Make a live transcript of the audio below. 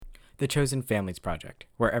the Chosen Families Project,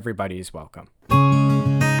 where everybody is welcome.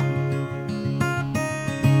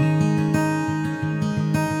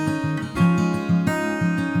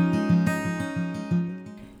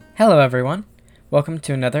 Hello, everyone. Welcome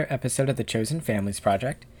to another episode of the Chosen Families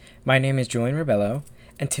Project. My name is Julian Ribello,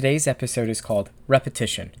 and today's episode is called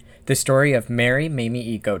Repetition, the story of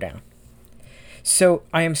Mamie Godown. So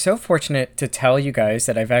I am so fortunate to tell you guys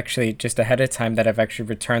that I've actually, just ahead of time, that I've actually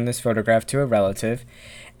returned this photograph to a relative.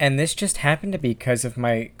 And this just happened to be because of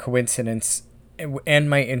my coincidence and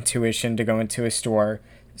my intuition to go into a store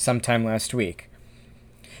sometime last week.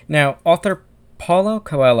 Now, author Paulo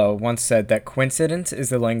Coelho once said that coincidence is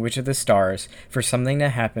the language of the stars. For something to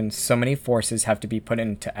happen, so many forces have to be put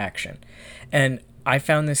into action. And I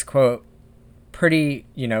found this quote pretty,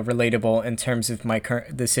 relatable in terms of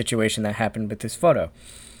the situation that happened with this photo.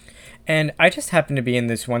 And I just happened to be in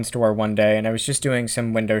this one store one day, and I was just doing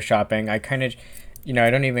some window shopping. I kind of, I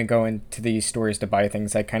don't even go into these stores to buy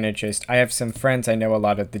things. I have some friends. I know a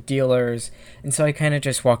lot of the dealers. And so I kind of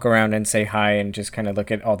just walk around and say hi and just kind of look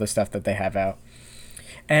at all the stuff that they have out.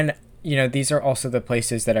 And, these are also the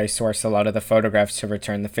places that I source a lot of the photographs to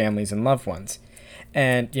return the families and loved ones.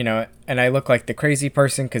 And, and I look like the crazy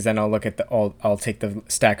person because then I'll look at I'll take the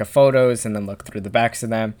stack of photos and then look through the backs of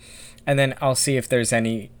them. And then I'll see if there's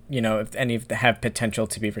any, if any of them have potential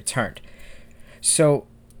to be returned. So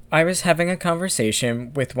I was having a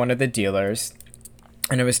conversation with one of the dealers,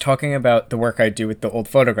 and I was talking about the work I do with the old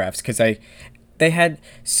photographs because they had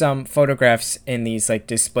some photographs in these like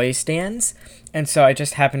display stands. And so I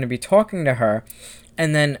just happened to be talking to her.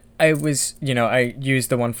 And then I was, I used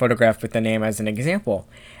the one photograph with the name as an example.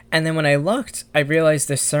 And then when I looked, I realized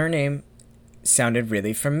the surname sounded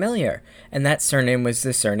really familiar. And that surname was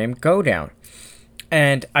the surname Godown.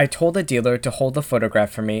 And I told the dealer to hold the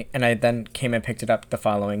photograph for me. And I then came and picked it up the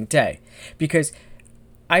following day. Because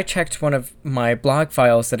I checked one of my blog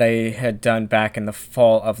files that I had done back in the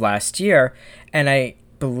fall of last year. And I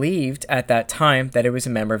believed at that time that it was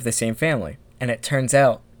a member of the same family. And it turns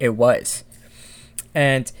out it was.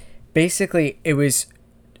 And basically, it was,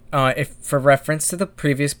 for reference to the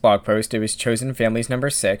previous blog post, it was Chosen Families number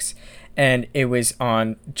 6, and it was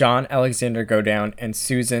on John Alexander Godown and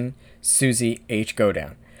Susie H.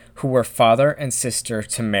 Godown, who were father and sister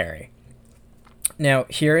to Mary. Now,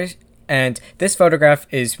 and this photograph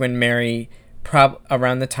is when Mary,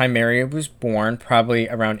 around the time Mary was born, probably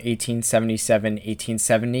around 1877,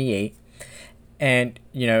 1878. And,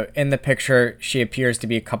 in the picture, she appears to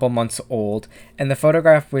be a couple months old. And the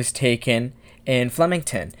photograph was taken in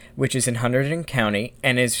Flemington, which is in Hunterdon County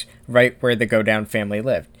and is right where the Godown family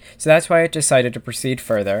lived. So that's why I decided to proceed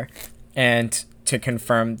further and to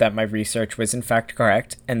confirm that my research was in fact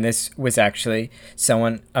correct. And this was actually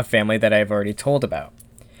a family that I've already told about.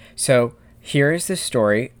 So here is the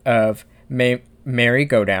story of Mary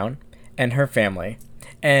Godown and her family.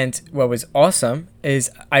 And what was awesome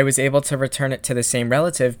is I was able to return it to the same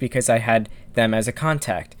relative because I had them as a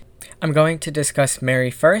contact. I'm going to discuss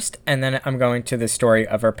Mary first, and then I'm going to the story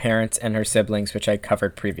of her parents and her siblings, which I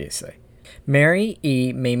covered previously. Mary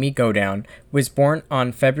Mamie Godown was born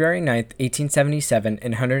on February 9th, 1877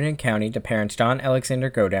 in Hunterdon County to parents John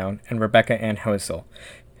Alexander Godown and Rebecca Ann Hosel,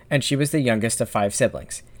 and she was the youngest of 5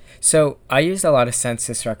 siblings. So I used a lot of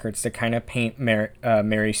census records to kind of paint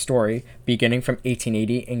Mary's story, beginning from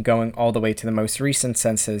 1880 and going all the way to the most recent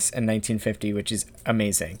census in 1950, which is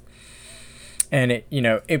amazing. And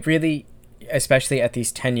it really, especially at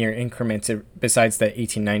these 10-year increments, besides the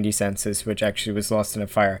 1890 census, which actually was lost in a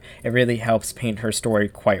fire, it really helps paint her story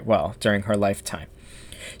quite well during her lifetime.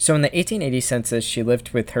 So in the 1880 census, she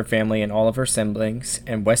lived with her family and all of her siblings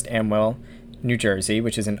in West Amwell, New Jersey,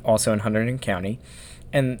 which is also in Hunterdon County.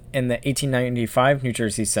 And in the 1895 New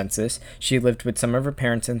Jersey census, she lived with some of her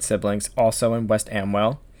parents and siblings, also in West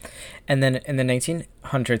Amwell. And then in the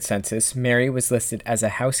 1900 census, Mary was listed as a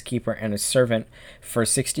housekeeper and a servant for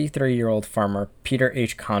 63-year-old farmer Peter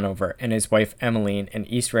H. Conover and his wife Emmeline in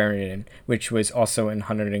East Raritan, which was also in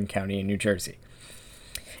Hunterdon County in New Jersey.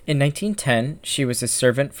 In 1910, she was a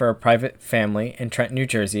servant for a private family in Trenton, New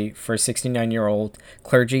Jersey for 69-year-old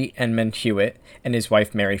clergy Edmund Hewitt and his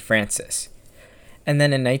wife Mary Frances. And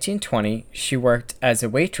then in 1920, she worked as a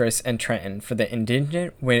waitress in Trenton for the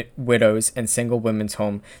Indigent Widows and Single Women's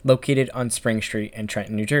Home located on Spring Street in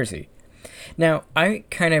Trenton, New Jersey. Now, I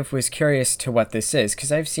kind of was curious to what this is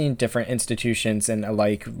because I've seen different institutions and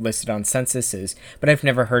alike listed on censuses, but I've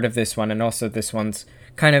never heard of this one, and also this one's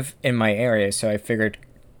kind of in my area, so I figured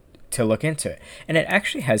to look into it. And it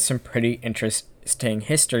actually has some pretty interesting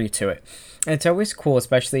history to it. And it's always cool,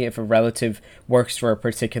 especially if a relative works for a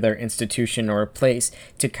particular institution or a place,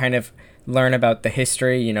 to kind of learn about the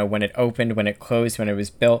history, when it opened, when it closed, when it was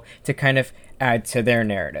built, to kind of add to their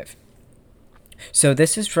narrative. So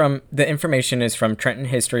the information is from Trenton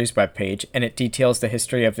History's webpage, and it details the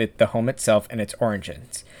history of the home itself and its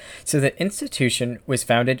origins. So the institution was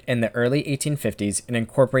founded in the early 1850s and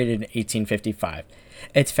incorporated in 1855.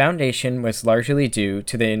 Its foundation was largely due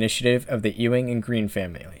to the initiative of the Ewing and Green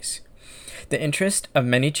families. The interest of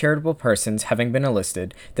many charitable persons having been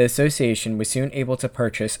enlisted, the association was soon able to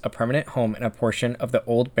purchase a permanent home in a portion of the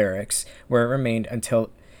old barracks, where it remained until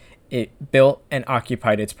it built and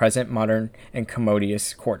occupied its present modern and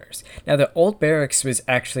commodious quarters. Now, the old barracks was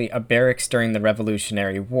actually a barracks during the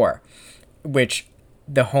Revolutionary War, which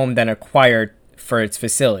the home then acquired for its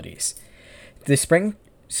facilities. The Spring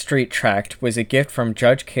Street tract was a gift from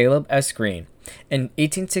Judge Caleb S. Green. In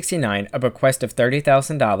 1869, a bequest of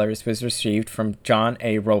 $30,000 was received from John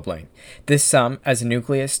A. Roebling. This sum, as a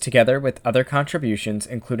nucleus, together with other contributions,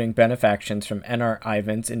 including benefactions from N.R.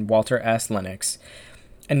 Ivins and Walter S. Lennox,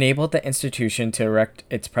 enabled the institution to erect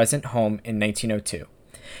its present home in 1902.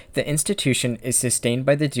 The institution is sustained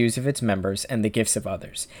by the dues of its members and the gifts of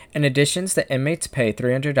others. In addition, the inmates pay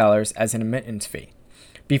 $300 as an admittance fee.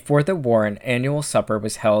 Before the war, an annual supper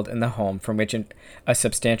was held in the home from which a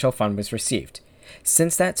substantial fund was received.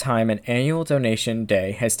 Since that time, an annual donation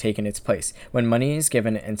day has taken its place, when money is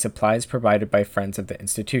given and supplies provided by friends of the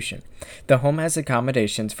institution. The home has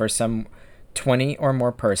accommodations for some 20 or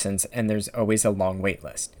more persons, and there's always a long wait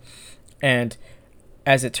list. And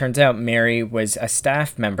as it turns out, Mary was a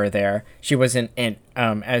staff member there. She wasn't,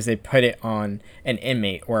 as they put it, on an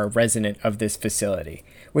inmate or a resident of this facility,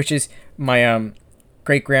 which is my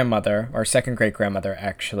great-grandmother, or second great-grandmother,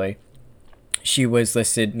 actually. She was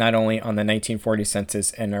listed not only on the 1940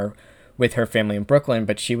 census with her family in Brooklyn,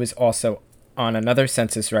 but she was also on another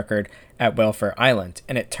census record at Welfare Island.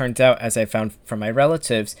 And it turns out, as I found from my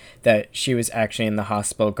relatives, that she was actually in the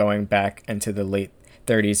hospital going back into the late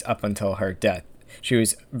 30s up until her death. She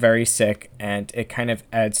was very sick, and it kind of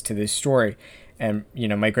adds to this story. And,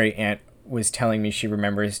 my great-aunt was telling me she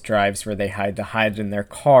remembers drives where they had to hide in their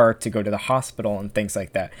car to go to the hospital and things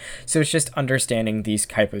like that. So it's just understanding these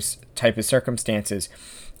type of circumstances,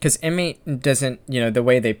 because inmate doesn't, the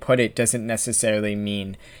way they put it doesn't necessarily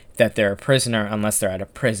mean that they're a prisoner unless they're at a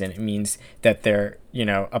prison. It means that they're,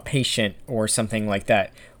 a patient or something like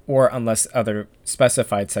that, or unless other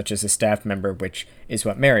specified, such as a staff member, which is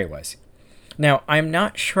what Mary was. Now, I'm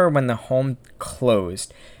not sure when the home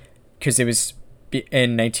closed, because it was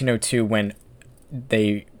in 1902 when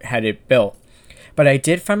they had it built, but I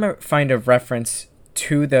did find a reference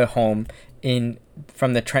to the home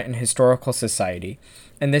from the Trenton Historical Society,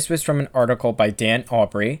 and this was from an article by Dan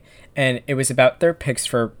Aubrey, and it was about their picks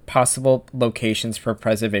for possible locations for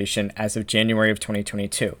preservation as of January of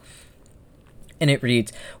 2022. And it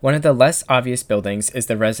reads, one of the less obvious buildings is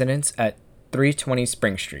the residence at 320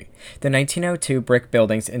 Spring Street. The 1902 brick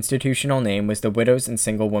building's institutional name was the Widows and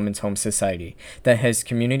Single Women's Home Society, that has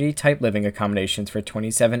community-type living accommodations for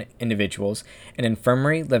 27 individuals, an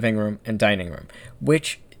infirmary, living room, and dining room,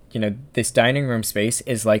 which, this dining room space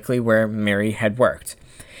is likely where Mary had worked.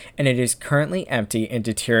 And it is currently empty and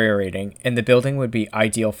deteriorating, and the building would be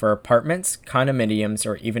ideal for apartments, condominiums,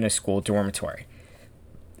 or even a school dormitory.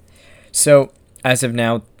 So, as of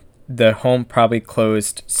now, the home probably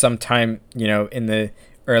closed sometime, in the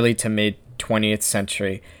early to mid 20th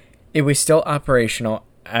century. It was still operational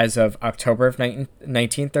as of October of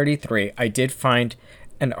 1933. I did find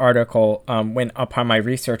an article when upon my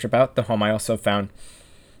research about the home. I also found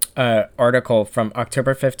an article from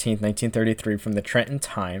October 15th, 1933 from the Trenton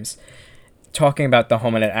Times talking about the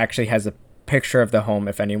home, and it actually has a picture of the home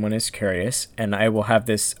if anyone is curious, and I will have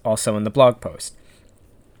this also in the blog post.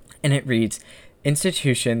 And it reads,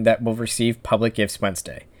 institution that will receive public gifts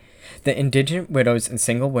Wednesday. The Indigent Widows and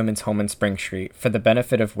Single Women's Home in Spring Street, for the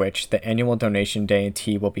benefit of which the annual donation day and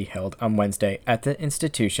tea will be held on Wednesday at the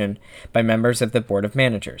institution by members of the Board of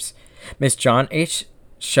Managers. Ms. John H.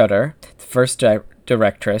 Shutter, the first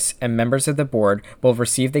directress, and members of the board will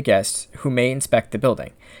receive the guests, who may inspect the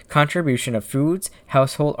building. Contribution of foods,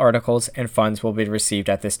 household articles, and funds will be received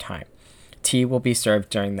at this time. Tea will be served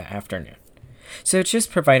during the afternoon. So it's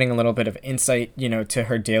just providing a little bit of insight, to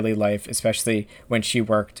her daily life, especially when she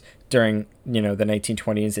worked during, the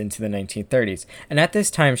 1920s into the 1930s. And at this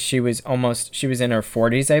time, she was in her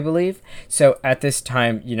 40s, I believe. So at this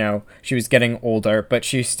time, she was getting older, but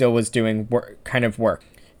she still was doing work.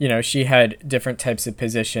 She had different types of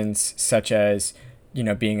positions, such as,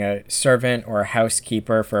 being a servant or a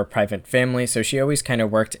housekeeper for a private family. So she always kind of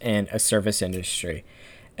worked in a service industry.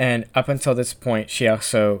 And up until this point, she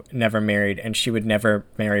also never married, and she would never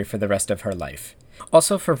marry for the rest of her life.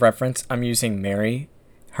 Also, for reference, I'm using Mary.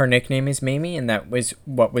 Her nickname is Mamie, and that was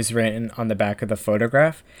what was written on the back of the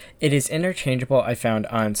photograph. It is interchangeable, I found,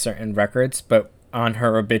 on certain records, but on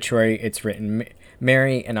her obituary, it's written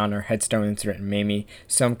Mary, and on her headstone, it's written Mamie.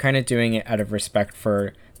 So I'm kind of doing it out of respect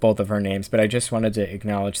for both of her names, but I just wanted to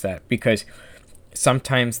acknowledge that because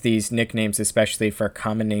sometimes these nicknames, especially for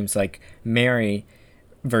common names like Mary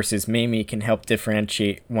versus Mamie, can help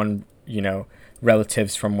differentiate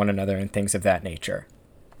relatives from one another and things of that nature.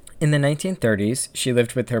 In the 1930s, she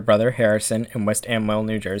lived with her brother Harrison in West Amwell,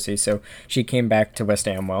 New Jersey, so she came back to West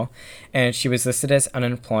Amwell, and she was listed as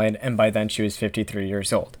unemployed, and by then she was 53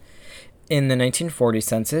 years old. In the 1940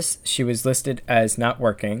 census, she was listed as not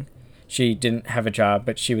working. She didn't have a job,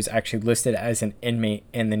 but she was actually listed as an inmate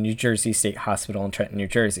in the New Jersey State Hospital in Trenton, New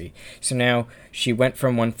Jersey. So now she went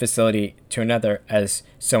from one facility to another as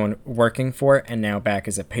someone working for it and now back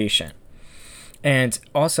as a patient. And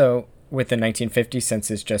also, with the 1950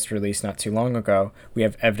 census just released not too long ago, we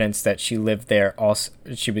have evidence that she lived there. Also,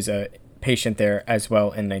 she was a patient there as well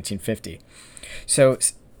in 1950. So,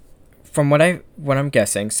 from what I'm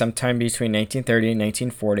guessing, sometime between 1930 and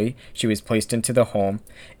 1940, she was placed into the home.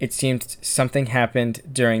 It seemed something happened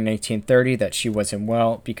during 1930 that she wasn't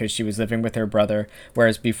well because she was living with her brother,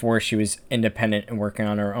 whereas before she was independent and working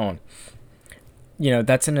on her own.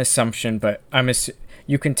 That's an assumption, but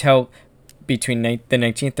you can tell between the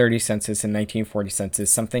 1930 census and 1940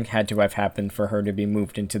 census, something had to have happened for her to be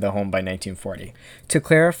moved into the home by 1940. To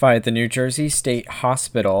clarify, the New Jersey State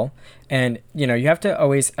Hospital, and you have to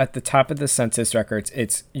always, at the top of the census records,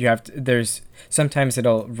 there's sometimes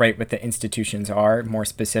it'll write what the institutions are more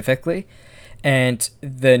specifically, and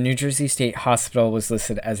the New Jersey State Hospital was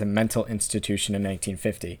listed as a mental institution in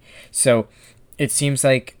 1950. So it seems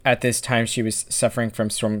like at this time she was suffering from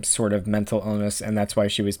some sort of mental illness, and that's why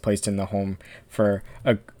she was placed in the home for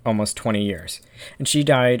almost 20 years. And she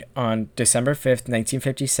died on December 5th,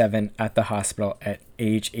 1957 at the hospital at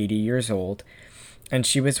age 80 years old. And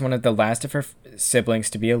she was one of the last of her siblings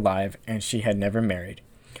to be alive, and she had never married.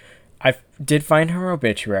 I did find her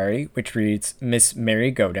obituary, which reads, Miss Mary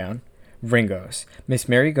Godown, Ringos. Miss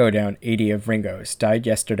Mary Godown, 80 of Ringos, died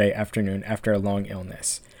yesterday afternoon after a long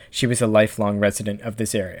illness. She was a lifelong resident of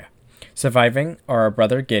this area. Surviving are our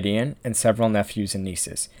brother Gideon and several nephews and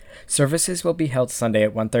nieces. Services will be held Sunday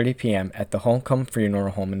at 1:30 p.m. at the Holcomb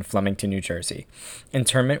Funeral Home in Flemington, New Jersey.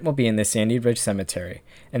 Interment will be in the Sandy Ridge Cemetery,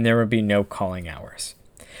 and there will be no calling hours.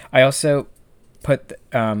 I also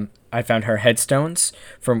I found her headstones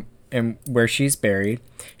from where she's buried.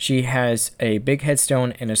 She has a big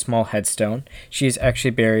headstone and a small headstone. She is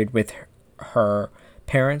actually buried with her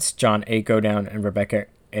parents, John A. Godown and Rebecca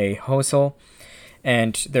A. Hosel,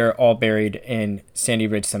 and they're all buried in Sandy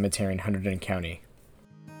Ridge Cemetery in Hunterdon County.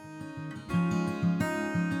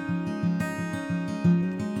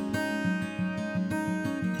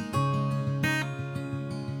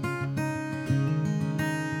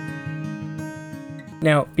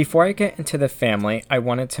 Now, before I get into the family, I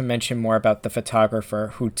wanted to mention more about the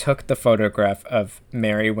photographer who took the photograph of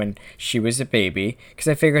Mary when she was a baby, because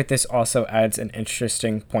I figured this also adds an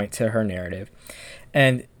interesting point to her narrative.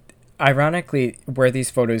 And ironically, where these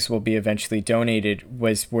photos will be eventually donated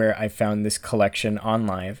was where I found this collection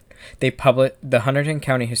online. The Hunterdon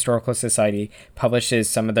County Historical Society publishes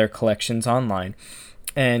some of their collections online,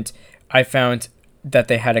 and I found that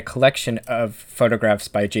they had a collection of photographs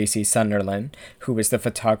by J.C. Sunderland, who was the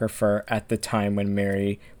photographer at the time when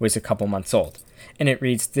Mary was a couple months old. And it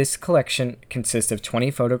reads, this collection consists of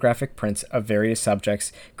 20 photographic prints of various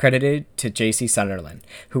subjects credited to J.C. Sunderland,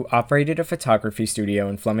 who operated a photography studio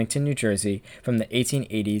in Flemington, New Jersey from the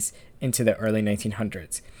 1880s into the early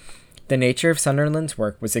 1900s. The nature of Sunderland's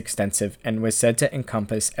work was extensive and was said to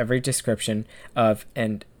encompass every description of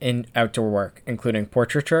and in outdoor work, including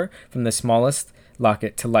portraiture from the smallest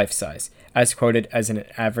locket to life size, as quoted as an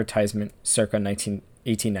advertisement circa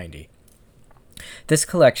 1890. This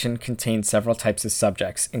collection contains several types of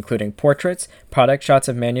subjects, including portraits, product shots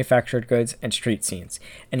of manufactured goods, and street scenes,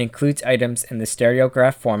 and includes items in the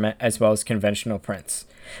stereograph format as well as conventional prints.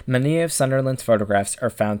 Many of Sunderland's photographs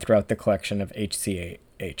are found throughout the collection of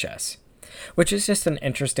HCHS, which is just an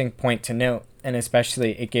interesting point to note, and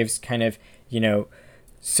especially it gives kind of,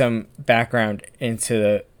 some background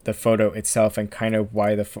into the photo itself and kind of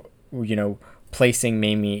why placing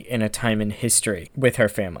Mamie in a time in history with her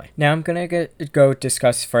family. Now I'm going to go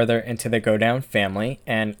discuss further into the Godown family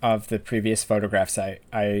and of the previous photographs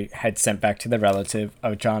I had sent back to the relative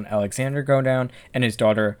of John Alexander Godown and his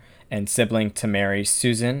daughter and sibling to Mary,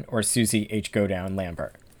 Susan or Susie H. Godown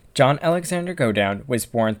Lambert. John Alexander Godown was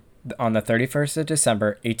born on the 31st of December,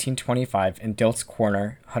 1825, in Dilt's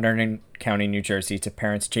Corner, Hunterdon County, New Jersey, to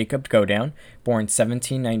parents Jacob Godown, born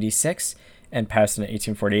 1796 and passed in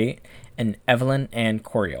 1848, and Evelyn Ann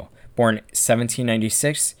Coriel, born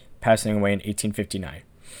 1796, passing away in 1859.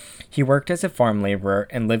 He worked as a farm laborer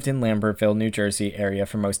and lived in Lambertville, New Jersey area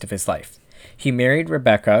for most of his life. He married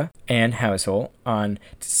Rebecca Ann Housel on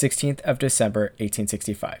 16th of December,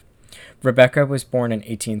 1865. Rebecca was born in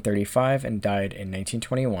 1835 and died in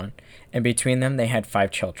 1921, and between them they had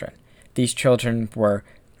 5 children. These children were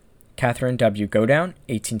Catherine W. Godown,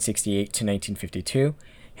 1868 to 1952,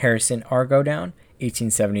 Harrison R. Godown,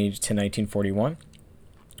 1870 to 1941,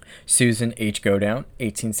 Susan H. Godown,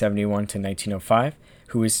 1871 to 1905,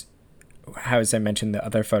 who is, as I mentioned, the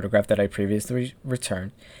other photograph that I previously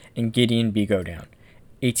returned, and Gideon B. Godown,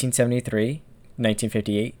 1873,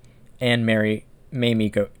 1958, and Mamie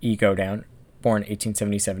E. Godown, born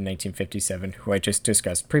 1877-1957, who I just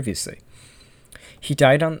discussed previously. He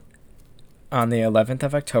died on the 11th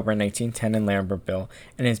of October 1910 in Lambertville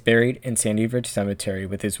and is buried in Sandy Ridge Cemetery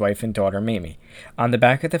with his wife and daughter Mamie. On the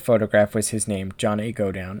back of the photograph was his name, John A.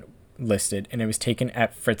 Godown, listed, and it was taken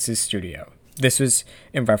at Fritz's studio. This was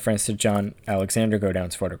in reference to John Alexander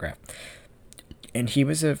Godown's photograph. And he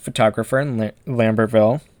was a photographer in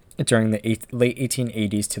Lambertville during the late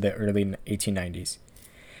 1880s to the early 1890s.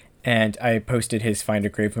 And I posted his Find a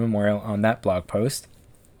Grave Memorial on that blog post.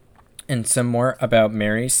 And some more about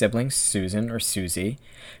Mary's sibling, Susan, or Susie.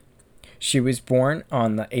 She was born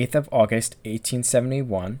on the 8th of August,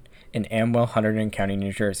 1871, in Amwell, Hunterdon County,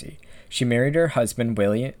 New Jersey. She married her husband,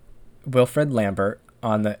 Wilfred Lambert,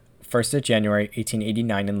 on the 1st of January,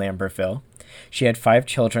 1889, in Lambertville. She had 5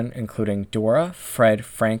 children, including Dora, Fred,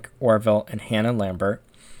 Frank, Orville, and Hannah Lambert.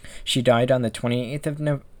 She died on the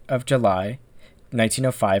 28th of July,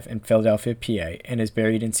 1905, in Philadelphia, PA, and is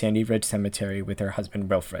buried in Sandy Ridge Cemetery with her husband,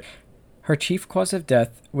 Wilfred. Her chief cause of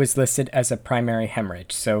death was listed as a primary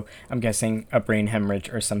hemorrhage, so I'm guessing a brain hemorrhage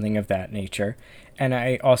or something of that nature. And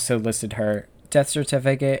I also listed her death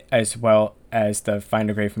certificate as well as the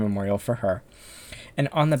Find a Grave Memorial for her. And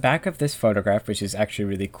on the back of this photograph, which is actually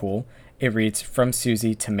really cool, it reads, "From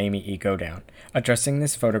Susie to Mamie E. Godown," addressing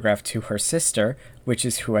this photograph to her sister, which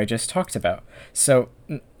is who I just talked about. So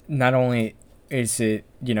not only is it,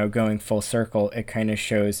 going full circle, it kind of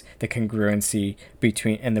shows the congruency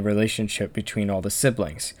between and the relationship between all the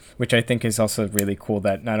siblings, which I think is also really cool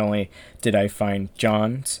that not only did I find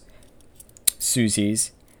John's,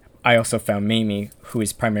 Susie's, I also found Mamie, who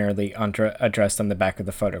is primarily addressed on the back of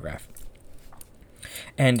the photograph.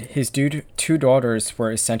 And his 2 daughters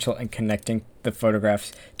were essential in connecting the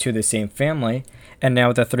photographs to the same family, and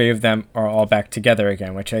now the 3 of them are all back together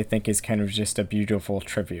again, which I think is kind of just a beautiful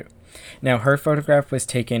tribute. Now, her photograph was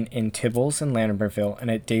taken in Tibbles in Lambertville, and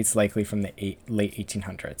it dates likely from the late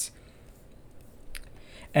 1800s.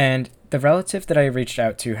 And the relative that I reached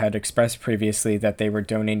out to had expressed previously that they were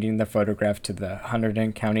donating the photograph to the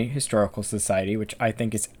Hunterdon County Historical Society, which I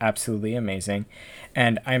think is absolutely amazing.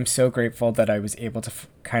 And I'm so grateful that I was able to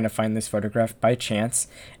kind of find this photograph by chance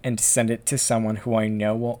and send it to someone who I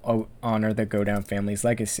know will honor the Godown family's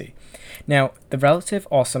legacy. Now, the relative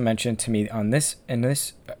also mentioned to me in this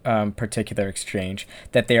particular exchange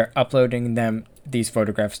that they are uploading these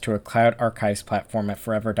photographs to a cloud archives platform at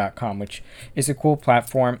forever.com, which is a cool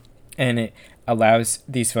platform, and it allows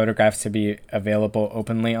these photographs to be available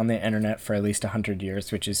openly on the internet for at least 100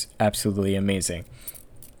 years, which is absolutely amazing.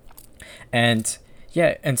 And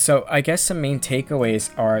so I guess some main takeaways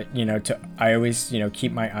are, I always,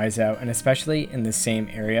 keep my eyes out, and especially in the same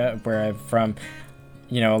area where I'm from,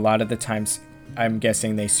 a lot of the times I'm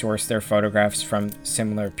guessing they source their photographs from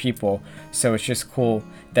similar people. So it's just cool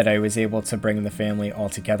that I was able to bring the family all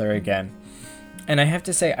together again. And I have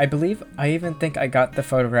to say, I even think I got the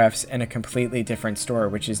photographs in a completely different store,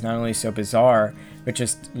 which is not only so bizarre, but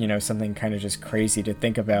just, something kind of just crazy to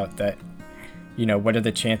think about that, what are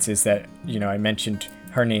the chances that, I mentioned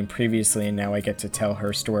her name previously and now I get to tell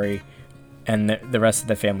her story and the rest of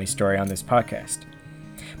the family story on this podcast.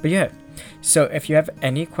 But so if you have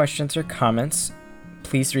any questions or comments,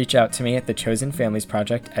 please reach out to me at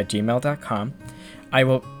thechosenfamiliesproject@gmail.com.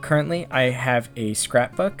 I have a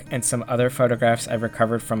scrapbook and some other photographs I've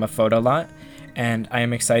recovered from a photo lot, and I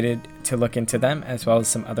am excited to look into them as well as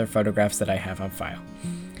some other photographs that I have on file.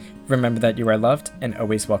 Remember that you are loved and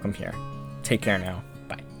always welcome here. Take care now.